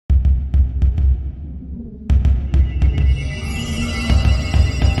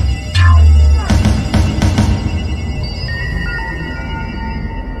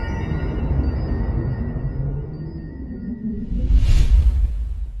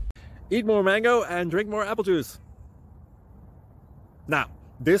Eat more mango and drink more apple juice. Now,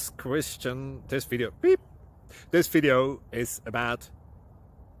 this video is about...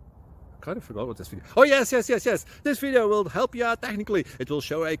 I kind of forgot what this video... Oh, yes. This video will help you out technically. It will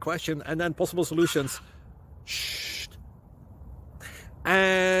show a question and then possible solutions. Shh.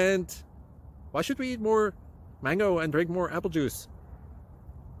 And why should we eat more mango and drink more apple juice?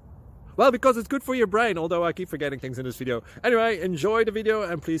 Well, because it's good for your brain, although I keep forgetting things in this video. Anyway, enjoy the video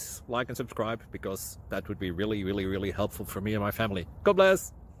and please like and subscribe, because that would be really helpful for me and my family. God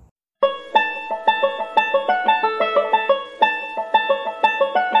bless!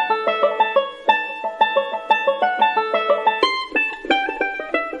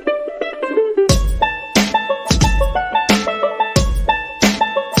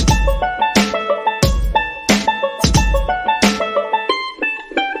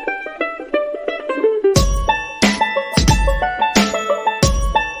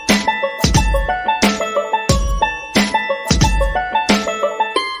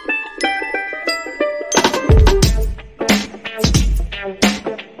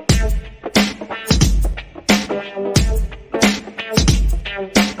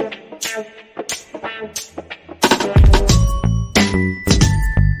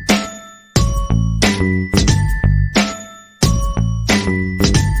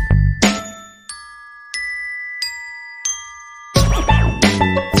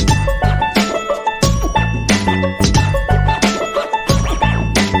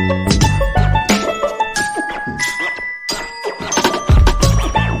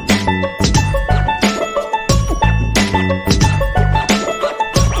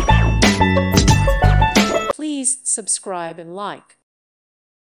 Please subscribe and like.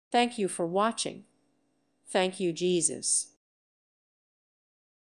 Thank you for watching. Thank you, Jesus.